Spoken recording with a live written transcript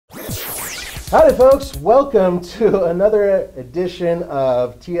Howdy folks, welcome to another edition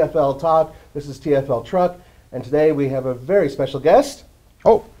of TFL Talk. This is TFL Truck, and today we have a very special guest.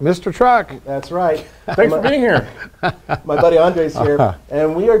 Oh, Mr. Truck. That's right. Thanks for being here. My buddy Andre's here,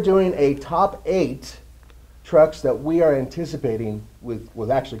 and we are doing a top 8 trucks that we are anticipating with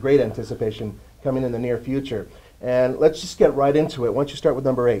actually great anticipation coming in the near future. And let's just get right into it. Why don't you start with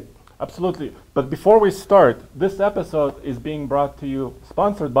number 8? Absolutely. But before we start, this episode is being brought to you,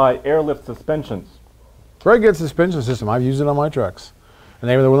 sponsored by Airlift Suspensions. Very good suspension system. I've used it on my trucks. And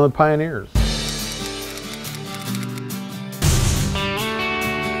they were one of the pioneers.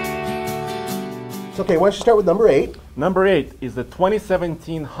 Okay, why don't you start with number 8? Number 8 is the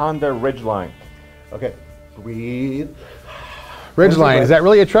 2017 Honda Ridgeline. Okay, breathe. Ridgeline, is that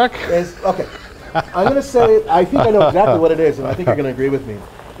really a truck? Okay, I'm going to say, I think I know exactly what it is, and I think you're going to agree with me.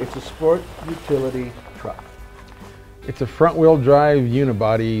 It's a sport utility truck. It's a front-wheel drive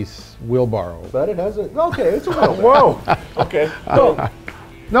unibody wheelbarrow. But it has a, okay, it's a wheel. Whoa! Okay. So,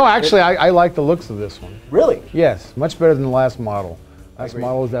 No, actually, I like the looks of this one. really? Yes, much better than the last model. Last agree.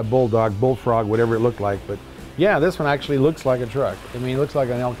 model was that Bulldog, Bullfrog, whatever it looked like. But yeah, this one actually looks like a truck. I mean, it looks like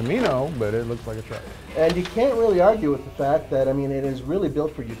an El Camino, but it looks like a truck. And you can't really argue with the fact that, I mean, it is really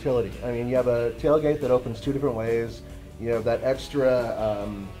built for utility. I mean, you have a tailgate that opens 2 different ways. You have that extra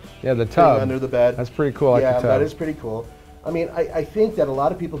Yeah, the thing tub. under the bed. That's pretty cool. I like Yeah, the tub. that is pretty cool. I mean, I think that a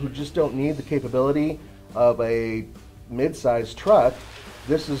lot of people who just don't need the capability of a mid-sized truck,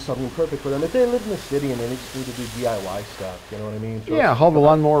 this is something perfect for them. If they live in the city and they just need to do DIY stuff, you know what I mean? Throw Yeah, haul the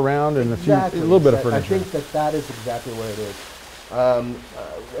lawnmower around and a little bit of furniture. I think that is exactly what it is.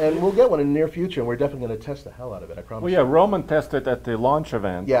 And we'll get one in the near future, and we're definitely going to test the hell out of it, I promise. Well, yeah, Roman tested at the launch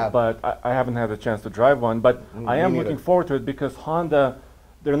event. Yeah. But I haven't had a chance to drive one. But I am neither. looking forward to it because Honda,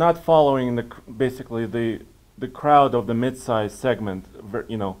 they're not following basically the crowd of the mid-size segment.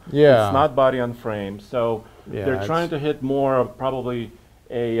 You know, Yeah. It's not body on frame, so Yeah, they're trying to hit more of probably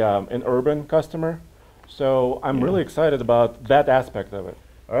an urban customer. So I'm really excited about that aspect of it.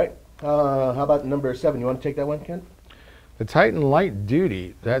 All right. How about number 7? You want to take that one, Ken? The Titan Light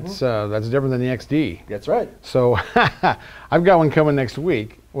Duty, that's different than the XD. That's right. So I've got one coming next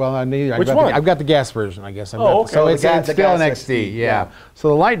week. Well, Which one? I've got the gas version, I guess. Oh, okay. So Oh, the it's gas still an XD, XD, yeah. yeah. So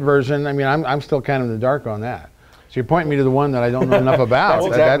the light version, I mean, I'm still kind of in the dark on that. So you're pointing me to the one that I don't know enough about. That's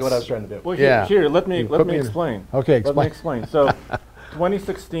exactly what I was trying to do. Well, Yeah. here, let me put me in- explain. Okay, Let me explain. explain. So,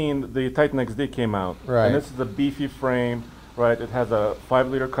 2016, the Titan XD came out, Right. and this is a beefy frame, right? It has a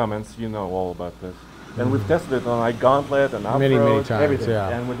 5-liter Cummins. You know all about this, and we've tested it on Gauntlet and off-road, Many times, everything. yeah.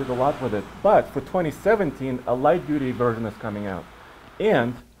 and we did a lot with it. But for 2017, a light-duty version is coming out,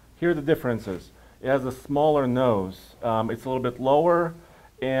 and here are the differences. It has a smaller nose. It's a little bit lower,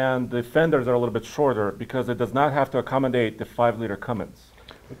 and the fenders are a little bit shorter because it does not have to accommodate the 5-liter Cummins.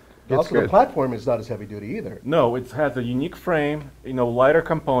 It's Also, the good. platform is not as heavy duty either. No, it has a unique frame, lighter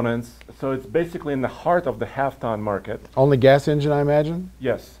components, so it's basically in the heart of the half-ton market. Only gas engine, I imagine?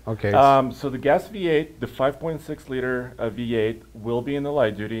 Yes. Okay. So the gas V8, the 5.6 liter V8, will be in the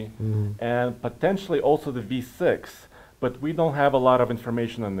light duty, and potentially also the V6, but we don't have a lot of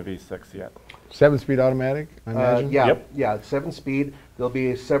information on the V6 yet. 7-speed automatic, I imagine? Yeah, Yep. yeah, 7-speed. There'll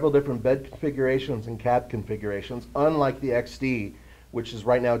be several different bed configurations and cab configurations, unlike the XD, which is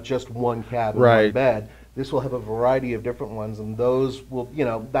right now just one cab and one Right. bed. This will have a variety of different ones, and those will,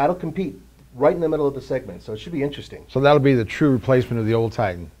 that'll compete right in the middle of the segment, so it should be interesting. So that'll be the true replacement of the old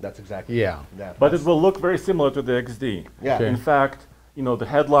Titan. That's exactly Yeah. that. But it will look very similar to the XD. Yeah. Okay. In fact, the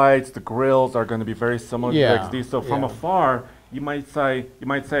headlights, the grills are going to be very similar Yeah. to the XD. So from Yeah. afar, you might say,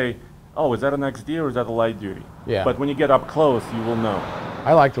 oh, is that an XD or is that a light duty? Yeah. But when you get up close, you will know.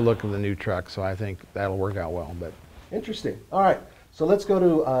 I like the look of the new truck, so I think that'll work out well. But Interesting. All right, so let's go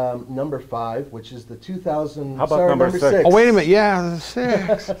to number 5, which is the 2000. How about sorry, number 6? oh, wait a minute, yeah,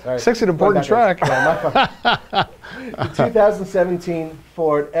 6. Sorry. 6 is an important Going truck. backwards. Yeah, my fault. The 2017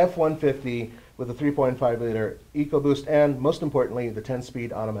 Ford F-150 with a 3.5 liter EcoBoost and, most importantly, the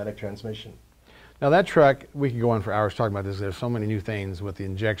 10-speed automatic transmission. Now that truck, we could go on for hours talking about this. There's so many new things with the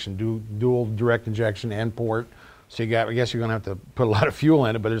injection, dual direct injection and port. So I guess you're gonna have to put a lot of fuel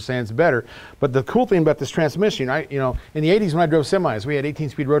in it, but they're saying it's better. But the cool thing about this transmission, in the 80s when I drove semis, we had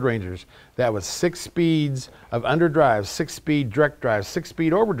 18-speed Road Rangers. That was 6 speeds of underdrive, 6-speed direct drive,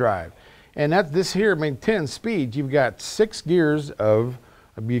 6-speed overdrive. And this here, 10 speeds, you've got 6 gears of,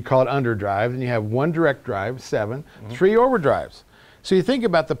 you call it underdrive, and you have 1 direct drive, 7, 3 overdrives. So you think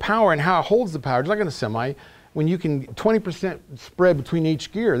about the power and how it holds the power, just like in a semi, when you can 20% spread between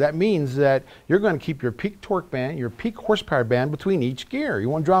each gear, that means that you're going to keep your peak torque band, your peak horsepower band between each gear. You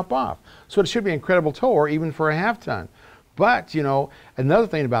won't drop off. So it should be incredible torque even for a half ton. But, you know, another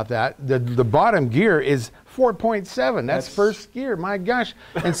thing about that, the bottom gear is 4.7. That's first gear. My gosh.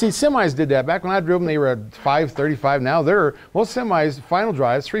 And see, semis did that. Back when I drove them, they were at 535. Now most semis, final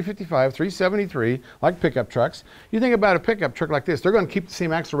drives, 355, 373, like pickup trucks. You think about a pickup truck like this, they're going to keep the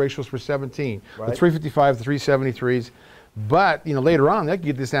same axle ratios for 17. Right. The 355, the 373s. But, you know, later on, they could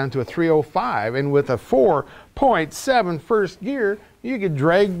get this down to a 305. And with a 4.7 first gear, you could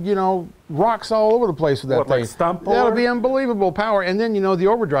drag, you know, rocks all over the place with that thing. Like stump That'll puller? be unbelievable power. And then, you know, the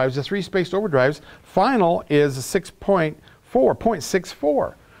overdrives, the three-spaced overdrives, final is a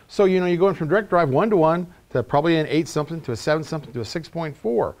 0.64. So, you know, you're going from direct drive 1-to-1 to probably an 8-something to a 7-something to a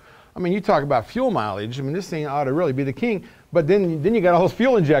 6.4. I mean, you talk about fuel mileage. I mean, this thing ought to really be the king. But then you got all those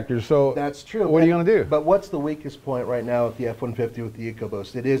fuel injectors. So That's true. What are you going to do? But what's the weakest point right now with the F-150 with the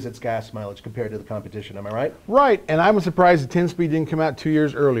EcoBoost? It is its gas mileage compared to the competition. Am I right? Right, and I'm surprised the 10-speed didn't come out 2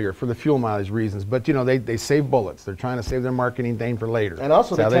 years earlier for the fuel mileage reasons. But, you know, they save bullets. They're trying to save their marketing thing for later. And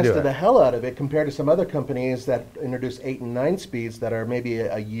also, That's they how do tested it. the hell out of it compared to some other companies that introduce 8 and 9 speeds that are maybe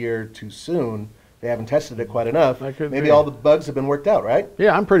a year too soon. They haven't tested it quite enough. That could Maybe be. all the bugs have been worked out, right?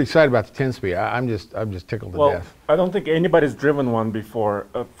 Yeah, I'm pretty excited about the 10-speed. I'm just tickled to Well, death. I don't think anybody's driven one before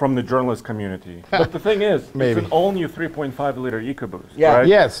from the journalist community. But the thing is, Maybe. it's an all-new 3.5-liter EcoBoost, Yeah. right?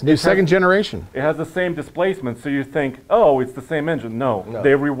 Yes, new It has- second generation. It has the same displacement, so you think, oh, it's the same engine. No, No.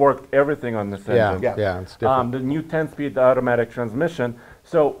 they reworked everything on this Yeah, engine. yeah, it's different. The new 10-speed automatic transmission.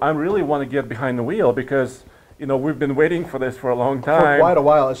 So I really want to get behind the wheel because, you know, we've been waiting for this for a long For time. quite a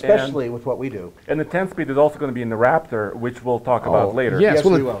while, especially with what we do. And the 10-speed is also going to be in the Raptor, which we'll talk about later. Yes, Yes,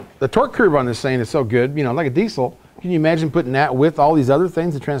 well, we will. the torque curve on this thing is so good, you know, like a diesel. Can you imagine putting that with all these other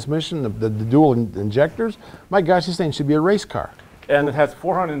things, the transmission, the dual injectors? My gosh, this thing should be a race car. And it has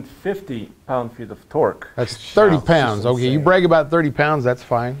 450 pound-feet of torque. That's 30 Wow, pounds. just Okay, you insane. brag about 30 pounds, that's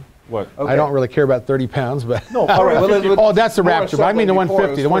fine. What? Okay. I don't really care about 30 pounds, but. No, All right, well, 450 Oh, that's the more Raptor, but I mean the something before,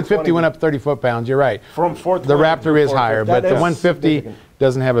 150. it The was 150 went up 30 foot-pounds, you're right. from The 420 Raptor is to higher, 450. but the That is 150 significant.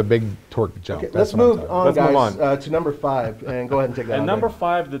 doesn't have a big torque jump. Okay, That's let's what I'm move talking on, Let's move guys, on. to number 5, and go ahead and take that. And on number there.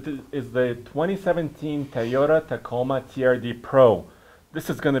 5 is the 2017 Toyota Tacoma TRD Pro. This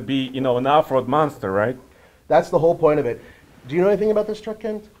is going to be, you know, an off-road monster, right? That's the whole point of it. Do you know anything about this truck,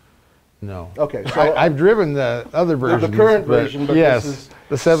 Kent? No. Okay, so I've driven the other version. current version, but yes, this is-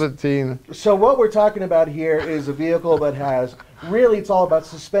 the 17. So what we're talking about here is a vehicle that has, really it's all about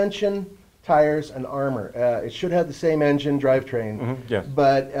suspension, tires, and armor. It should have the same engine drivetrain, yes.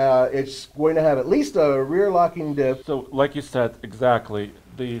 but it's going to have at least a rear locking diff. So, like you said, exactly,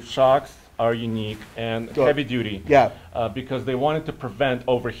 the shocks are unique and Go- heavy duty. Yeah. Because they wanted to prevent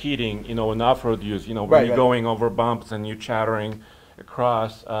overheating, you know, in off-road use, you know, when Right, you're right. going over bumps and you're chattering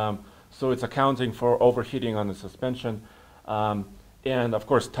across. So it's accounting for overheating on the suspension. And of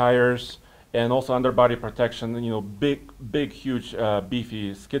course, tires and also underbody protection, you know, big, huge,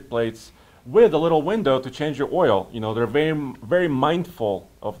 beefy skid plates with a little window to change your oil. You know, they're very mindful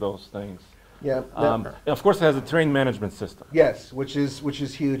of those things. Yeah. And of course, it has a terrain management system. Yes, which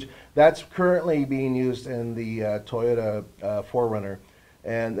is huge. That's currently being used in the Toyota 4Runner,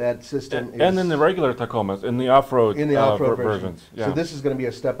 and that system is And in the regular Tacomas, in the off-road, in the off-road versions. Yeah. So this is going to be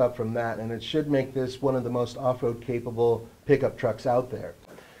a step up from that, and it should make this one of the most off-road capable pickup trucks out there.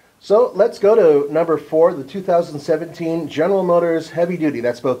 So let's go to number 4, the 2017 General Motors Heavy Duty.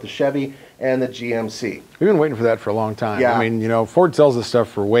 That's both the Chevy and the GMC. We've been waiting for that for a long time. Yeah. I mean, you know, Ford sells this stuff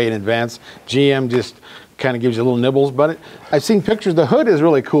for way in advance. GM just kind of gives you little nibbles, but I've seen pictures. The hood is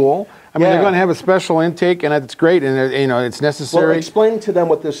really cool. I mean, Yeah. they're going to have a special intake, and it's great, and you know, it's Well, necessary. explain to them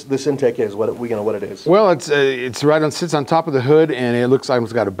what this intake is. What it is. Well, it's right on, sits on top of the hood, and it looks like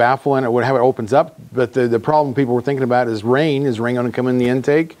it's got a baffle in it, how it opens up. But the problem people were thinking about is rain. Is rain going to come in the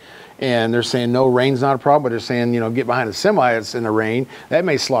intake? And they're saying no, rain's not a problem. But they're saying, you know, get behind a semi, it's in the rain. That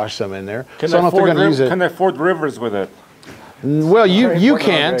may slosh some in there. Can so I don't know if they're going to use it. Can afford rivers with it? Well, you Very important,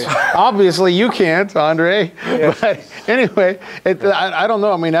 can't. Andre. Obviously, you can't, Andre. Yes. But anyway, I don't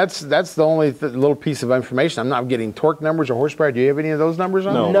know. I mean, that's the only little piece of information. I'm not getting torque numbers or horsepower. Do you have any of those numbers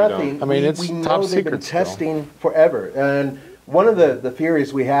on No. there? Nothing. I mean, we, it's we know top they've been secret still. testing forever, and one of the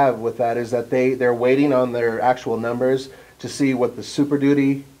theories we have with that is that they're waiting on their actual numbers to see what the Super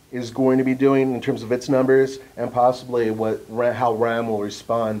Duty is going to be doing in terms of its numbers, and possibly how Ram will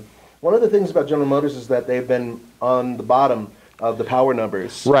respond. One of the things about General Motors is that they've been on the bottom of the power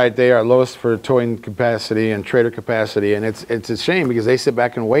numbers. Right, they are lowest for towing capacity and trailer capacity, and it's a shame because they sit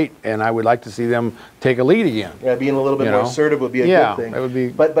back and wait, and I would like to see them take a lead again. Yeah, being a little bit You more know? assertive would be a Yeah, good thing. that would be-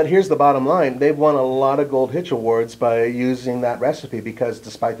 But here's the bottom line: they've won a lot of Gold Hitch awards by using that recipe, because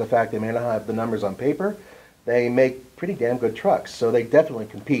despite the fact they may not have the numbers on paper, they make pretty damn good trucks. So they definitely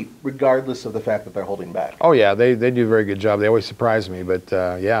compete, regardless of the fact that they're holding back. Oh yeah, they do a very good job. They always surprise me, but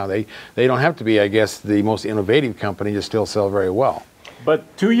yeah, they don't have to be, I guess, the most innovative company to still sell very well.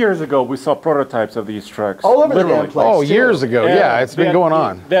 But 2 years ago, we saw prototypes of these trucks. All over the literally. damn place. Oh, too. years ago, And yeah, it's they been had- going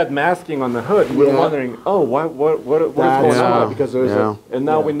on. They had masking on the hood. We were Yeah. wondering, oh, what is That's going Yeah. on? because there's Yeah. And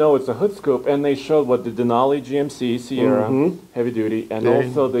now Yeah. we know it's a hood scoop, and they showed what the Denali GMC Sierra Mhm. heavy duty, and Yeah.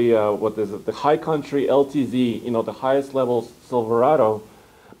 also the what is it, the High Country LTZ, the highest level Silverado,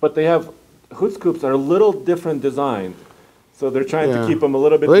 but they have hood scoops that are a little different designed, so they're trying Yeah. to keep them a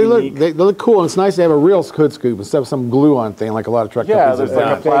little bit They unique. look cool, and it's nice to have a real hood scoop instead of some glue-on thing like a lot of truck yeah, companies there's have like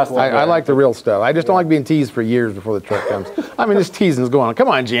done. a plastic. I there. like the real stuff. I just don't like being teased for years before the truck comes. I mean, this teasing's going on. Come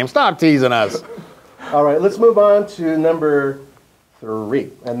on, James, stop teasing us. All right, let's move on to number 3,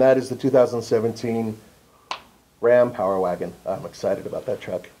 and that is the 2017 Ram Power Wagon. I'm excited about that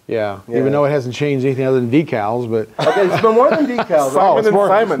truck. Yeah, Yeah. even though it hasn't changed anything other than decals, but Okay, it's been more than decals. Simon it's and more,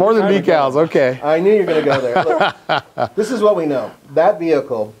 Simon. more than Simon. decals. Okay. I knew you were going to go there. Look, this is what we know. That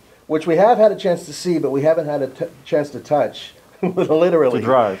vehicle, which we have had a chance to see, but we haven't had a chance to touch, literally. to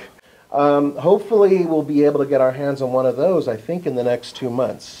drive. Hopefully, we'll be able to get our hands on one of those, I think, in the next 2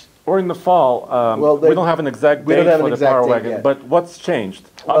 months. Or in the fall. Well, we don't have an exact we date don't have for an the exact Power date Wagon, yet. but what's changed?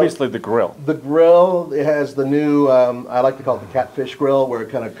 Obviously, the grill. The grill, it has the new, I like to call it the catfish grill, where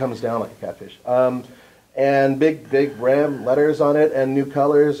it kind of comes down like a catfish. And big Ram letters on it, and new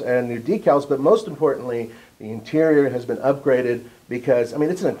colors and new decals, but most importantly, the interior has been upgraded because, I mean,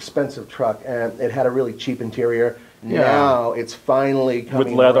 it's an expensive truck, and it had a really cheap interior. Yeah. Now, it's finally coming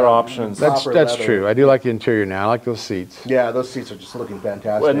With leather around. options. That's Proper that's leather. true. I do like the interior now. I like those seats. Yeah, those seats are just looking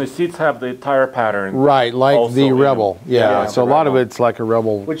fantastic. And the seats have the tire pattern. Right, like Also the in Rebel. them. Yeah, Yeah, so a the lot of Rebel. it's like a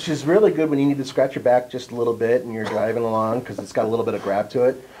Rebel. Which is really good when you need to scratch your back just a little bit and you're driving along because it's got a little bit of grab to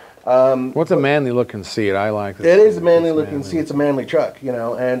it. What's a manly looking seat? I like this. It is a manly It's looking manly. seat. It's a manly truck,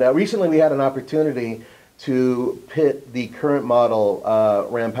 And recently we had an opportunity to pit the current model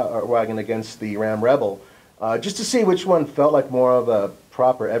Ram Power Wagon against the Ram Rebel, just to see which one felt like more of a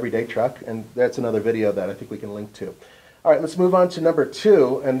proper everyday truck. And that's another video that I think we can link to. All right, let's move on to number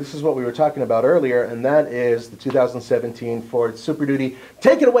 2, and this is what we were talking about earlier, and that is the 2017 Ford Super Duty.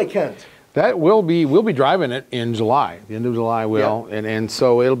 Take it away, Kent. That we'll be driving it in July. The end of July will, and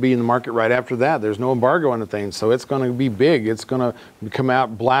so it'll be in the market right after that. There's no embargo on the thing, so it's going to be big. It's going to come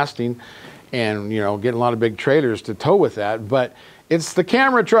out blasting, and getting a lot of big trailers to tow with that. But it's the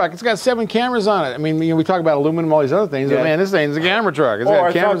camera truck. It's got 7 cameras on it. I mean, we talk about aluminum, all these other things, Yeah. but man, this thing's a camera truck. It's Oh, got I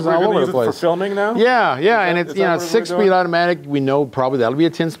thought cameras we were all going to over use the it for place. filming now? Yeah, and that- it's is that what we're 6-speed doing? automatic. We know probably that'll be a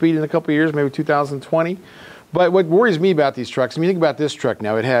 10-speed in a couple of years, maybe 2020. But what worries me about these trucks, I mean, think about this truck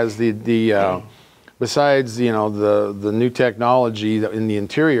now. It has the besides the new technology in the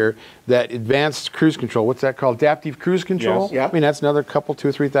interior, that advanced cruise control. What's that called? Adaptive cruise control. Yes. Yeah. I mean, that's another couple, 2,000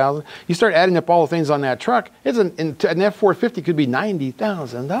 or 3,000. You start adding up all the things on that truck. It's an F450 could be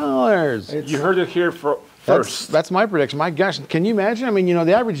 $90,000. You heard it here first. That's my prediction. My gosh, can you imagine? I mean,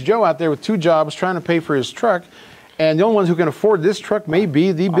 the average Joe out there with 2 jobs trying to pay for his truck, and the only ones who can afford this truck may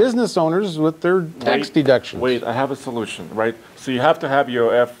be the business owners with their tax deductions. Wait, I have a solution, right? So you have to have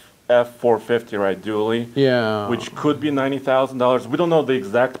your F450, right, dually. Yeah. Which could be $90,000. We don't know the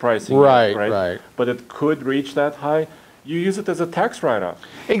exact pricing Right, yet, right? right. But it could reach that high. You use it as a tax write-off.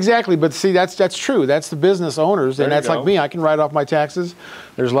 Exactly, but see, that's true. That's the business owners, There and you that's like go. me. I can write off my taxes.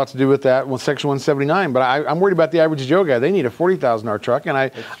 There's a lot to do with that with Section 179. But I'm worried about the average Joe guy. They need a $40,000 truck,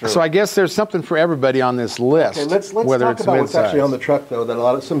 and true. so I guess there's something for everybody on this list. Okay, let's whether talk it's about what's actually midsize. on the truck, though,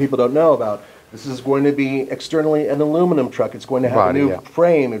 that some people don't know about. This is going to be externally an aluminum truck. It's going to have Body, a new yeah.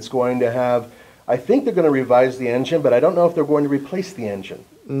 frame. It's going to have, I think they're going to revise the engine, but I don't know if they're going to replace the engine.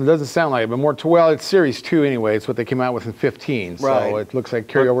 It doesn't sound like it, but it's Series 2 anyway. It's what they came out with in 15, so Right. it looks like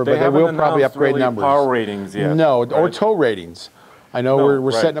carryover. But they haven't will probably announced upgrade really numbers. power ratings yet. No, or right? tow ratings. I know No, we're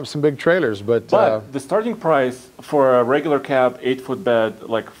right. setting up some big trailers, but But the starting price for a regular cab, 8-foot bed,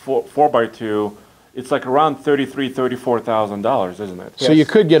 like 4x2, it's like around $34,000, isn't it? so you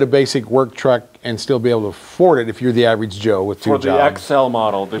could get a basic work truck and still be able to afford it if you're the average Joe with 2 For jobs. the XL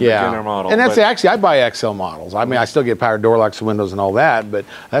model, the beginner model. And that's but- actually, I buy XL models. I mean, I still get power door locks and windows and all that, but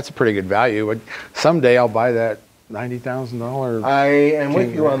that's a pretty good value. But someday I'll buy that $90,000. I am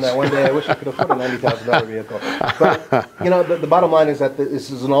with you on that. One day I wish I could afford a $90,000 vehicle. But, the bottom line is that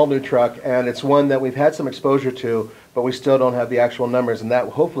this is an all-new truck, and it's one that we've had some exposure to, but we still don't have the actual numbers, and that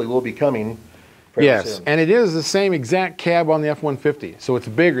hopefully will be coming fairly Yes, soon. and it is the same exact cab on the F-150, so it's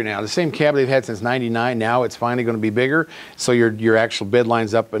bigger now. The same cab they've had since '99. Now it's finally going to be bigger, so your actual bed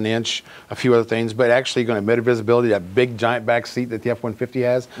line's up an inch, a few other things, but actually going to have better visibility. That big giant back seat that the F-150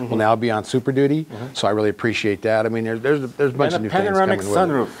 has will now be on Super Duty, so I really appreciate that. I mean, there's a bunch of And new a things panoramic coming with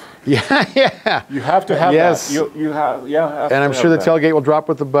it. sunroof. Yeah, yeah. You have to have Yes. that. You have, yeah. And I'm sure the tailgate will drop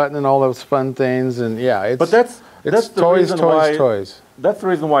with the button and all those fun things, and yeah, it's. But that's it's the toys, reason toys, why, toys. That's the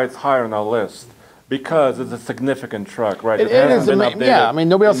reason why it's higher on our list, because it's a significant truck, right? It hasn't is, been yeah. updated I mean,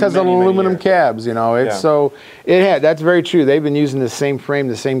 nobody else in has many, many aluminum years. cabs, you know. It's Yeah. so it had. That's very true. They've been using the same frame,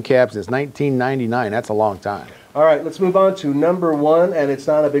 the same cab since 1999. That's a long time. All right, let's move on to number one, and it's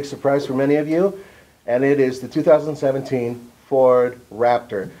not a big surprise for many of you, and it is the 2017 Ford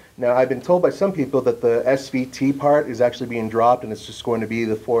Raptor. Now, I've been told by some people that the SVT part is actually being dropped, and it's just going to be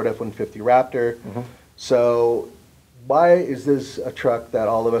the Ford F-150 Raptor. So, why is this a truck that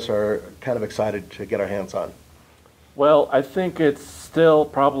all of us are kind of excited to get our hands on? Well, I think it's still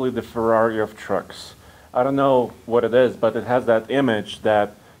probably the Ferrari of trucks. I don't know what it is, but it has that image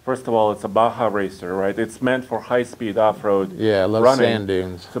that, first of all, it's a Baja racer, right? It's meant for high-speed off-road Yeah, I love running. sand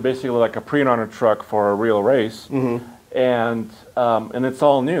dunes. So basically like a pre-runner truck for a real race. And it's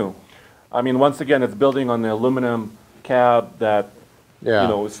all new. I mean, once again, it's building on the aluminum cab that, Yeah. you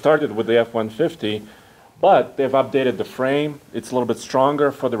know, started with the F-150, but they've updated the frame. It's a little bit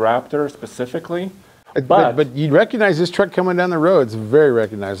stronger for the Raptor specifically. But you recognize this truck coming down the road. It's a very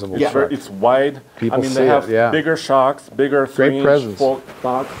recognizable It's, truck. it's wide. People I mean, see they have it, yeah. bigger shocks, bigger Great 3-inch presence. fork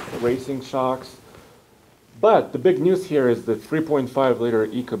shocks, racing shocks. But the big news here is the 3.5-liter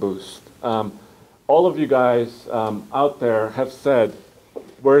EcoBoost. All of you guys out there have said,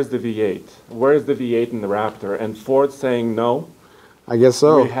 where's the V8? Where's the V8 in the Raptor? And Ford's saying no. I guess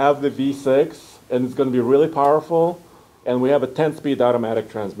so. We have the V6, and it's going to be really powerful, and we have a 10-speed automatic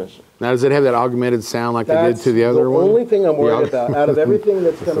transmission. Now, does it have that augmented sound like they did to the other one? The only thing I'm worried Yeah. about, out of everything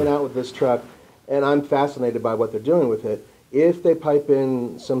that's coming out with this truck, and I'm fascinated by what they're doing with it, if they pipe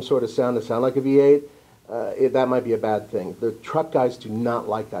in some sort of sound to sound like a V8, that might be a bad thing. The truck guys do not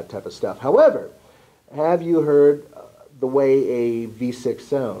like that type of stuff. However, have you heard the way a V6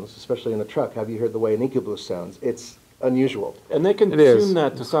 sounds, especially in a truck? Have you heard the way an EcoBoost sounds? It's unusual. And they can It is. tune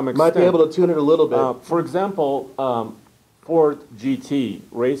that to some extent. Might be able to tune it a little bit. For example, Ford GT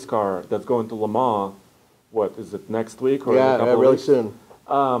race car that's going to Le Mans, what is it, next week or in a Yeah, couple of really weeks? soon.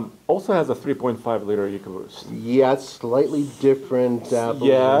 Also has a 3.5-liter EcoBoost. Yeah, it's slightly different.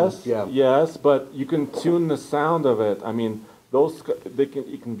 Yes, Yeah. yes, but you can tune the sound of it. I mean,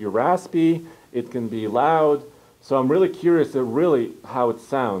 it can be raspy, it can be loud. So I'm really curious really how it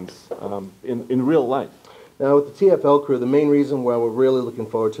sounds in real life. Now, with the TFL crew, the main reason why we're really looking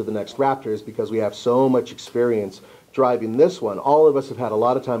forward to the next Raptor is because we have so much experience driving this one. All of us have had a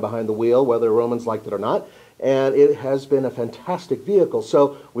lot of time behind the wheel, whether Romans liked it or not, and it has been a fantastic vehicle.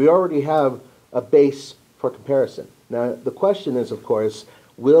 So we already have a base for comparison. Now, the question is, of course,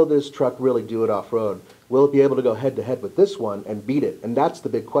 will this truck really do it off-road? Will it be able to go head-to-head with this one and beat it? And that's the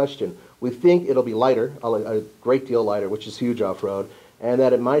big question. We think it'll be lighter, a great deal lighter, which is huge off-road, and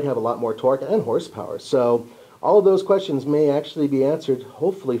that it might have a lot more torque and horsepower. So all of those questions may actually be answered,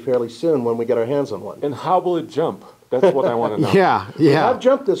 hopefully fairly soon, when we get our hands on one. And how will it jump? That's what I want to know. Yeah, yeah. I've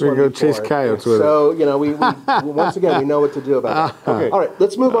jumped this We're one gonna go before, chase coyotes with it. so you know, we once again we know what to do about it. Okay. All right,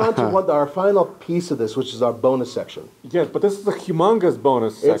 let's move on to our final piece of this, which is our bonus section. Yes, but this is a humongous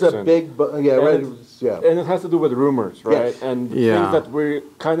bonus It's section. a big, yeah, And right, it's- yeah. And it has to do with rumors, right? Yes. And Yeah. things that we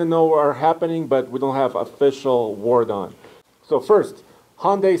kind of know are happening, but we don't have official word on. So first,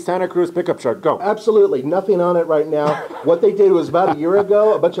 Hyundai Santa Cruz pickup truck, go. Absolutely, nothing on it right now. What they did was about a year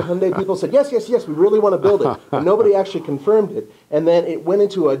ago, a bunch of Hyundai people said, yes, yes, yes, we really want to build it. And nobody actually confirmed it. And then it went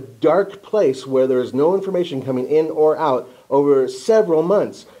into a dark place where there is no information coming in or out over several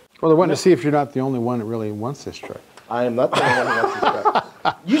months. Well, they're wanting to see if you're not the only one that really wants this truck. I am not the only one who wants this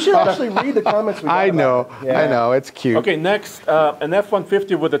truck. You should actually read the comments we got I know, about it. I know, it's cute. Okay, next, an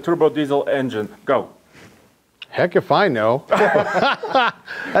F-150 with a turbo diesel engine, go. Heck if I know.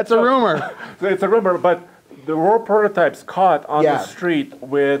 That's a rumor. So it's a rumor, but the raw prototypes caught on Yeah. the street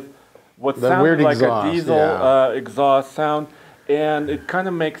with what The sounded weird like exhaust, a diesel yeah. exhaust sound, and it kind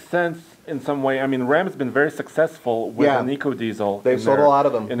of makes sense in some way. I mean, Ram's been very successful with Yeah. an eco-diesel. They've in sold their- a lot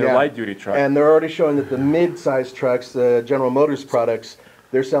of them. in their yeah. light-duty truck. And they're already showing that the mid-sized trucks, the General Motors products,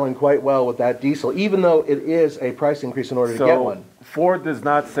 they're selling quite well with that diesel, even though it is a price increase in order to get one. Ford is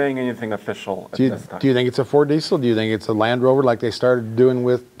not saying anything official at Do you, this time. do you think it's a Ford diesel? Do you think it's a Land Rover like they started doing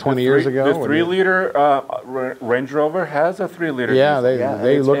with 20 years ago? The Or do you- 3-liter Range Rover has a 3-liter Yeah, diesel. Yeah,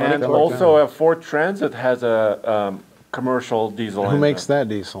 they it's look And like also a Ford Transit has a commercial diesel Who engine. makes that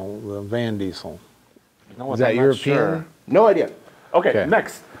diesel? The Van Diesel. You know what, Is that I'm not European? sure. No idea. Okay,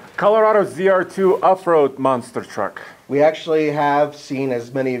 next. Colorado ZR2 off-road monster truck. We actually have seen,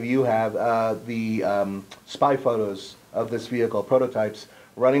 as many of you have, the spy photos of this vehicle, prototypes,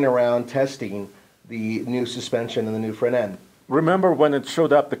 running around testing the new suspension and the new front end. Remember when it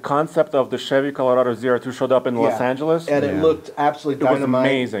showed up, the concept of the Chevy Colorado ZR2 showed up in Los Yeah. Angeles? And it looked absolutely It was dynamite.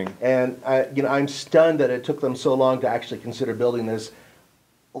 amazing. And I'm stunned that it took them so long to actually consider building this.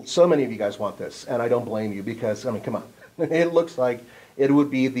 So many of you guys want this, and I don't blame you because, I mean, come on. It looks like it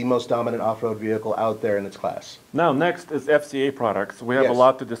would be the most dominant off-road vehicle out there in its class. Now, next is FCA products. We have a Yes.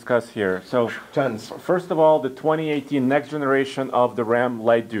 lot to discuss here. So, Tons. first of all, the 2018 next generation of the Ram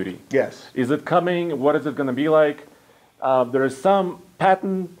Light Duty. Yes. Is it coming? What is it going to be like? There is some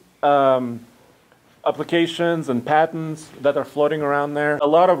patent applications and patents that are floating around there. A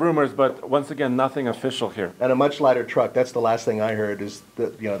lot of rumors, but once again, nothing official here. And a much lighter truck. That's the last thing I heard is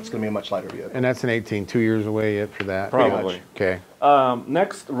that, it's going to be a much lighter vehicle. And that's an 18, 2 years away yet for that. Probably. much. Okay.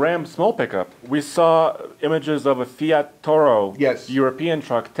 Next, Ram small pickup. We saw images of a Fiat Toro Yes. European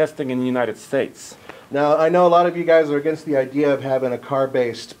truck testing in the United States. Now, I know a lot of you guys are against the idea of having a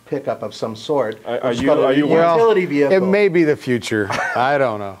car-based pickup of some sort. Are It's you- called a are you- utility vehicle? It may be the future. I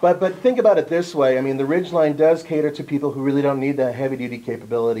don't know. But think about it this way. I mean, the Ridgeline does cater to people who really don't need the heavy-duty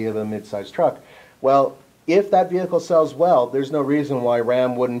capability of a mid-sized truck. Well, if that vehicle sells well, there's no reason why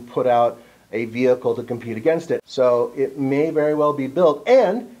Ram wouldn't put out a vehicle to compete against it. So it may very well be built,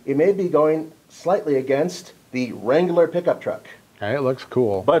 and it may be going slightly against the Wrangler pickup truck. Okay, it looks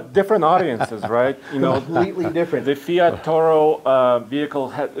cool. But different audiences, right? You know, Completely different. the Fiat Toro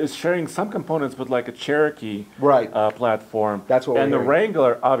vehicle is sharing some components with like a Cherokee Right. platform. That's what we're And the hearing.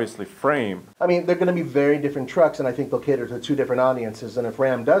 Wrangler, obviously, frame. I mean, they're going to be very different trucks, and I think they'll cater to two different audiences. And if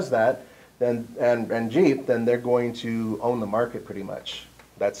Ram does that, then and Jeep, then they're going to own the market pretty much.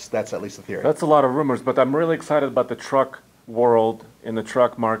 That's at least the theory. That's a lot of rumors, but I'm really excited about the truck world in the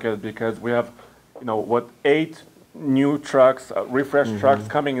truck market because we have, 8 new trucks, refreshed trucks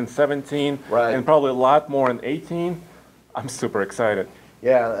coming in 17, Right. and probably a lot more in 18. I'm super excited.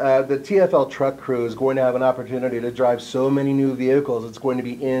 Yeah, the TFL truck crew is going to have an opportunity to drive so many new vehicles. It's going to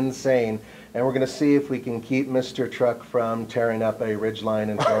be insane. And we're going to see if we can keep Mr. Truck from tearing up a Ridgeline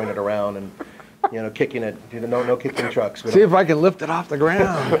and throwing it around and, kicking it. No kicking trucks. We See don't- if I can lift it off the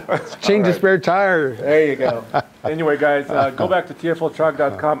ground. Change the spare tire. There you go. Anyway, guys, go back to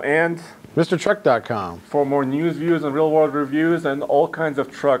tfltruck.com and MrTruck.com. for more news, views, and real-world reviews and all kinds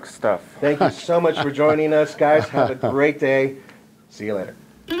of truck stuff. Thank you so much for joining us, guys. Have a great day. See you later.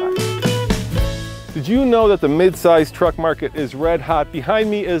 Did you know that the mid-size truck market is red hot?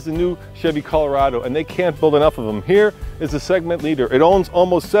 Behind me is the new Chevy Colorado, and they can't build enough of them. Here is the segment leader. It owns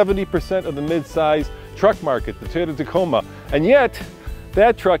almost 70% of the mid-size truck market, the Toyota Tacoma. And yet,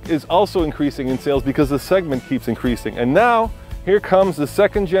 that truck is also increasing in sales because the segment keeps increasing. And now, here comes the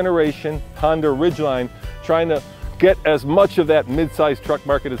second generation Honda Ridgeline trying to get as much of that mid-size truck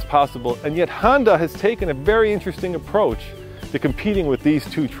market as possible. And yet Honda has taken a very interesting approach to competing with these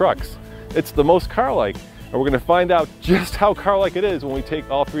two trucks. It's the most car-like, and we're going to find out just how car-like it is when we take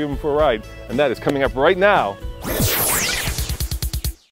all three of them for a ride. And that is coming up right now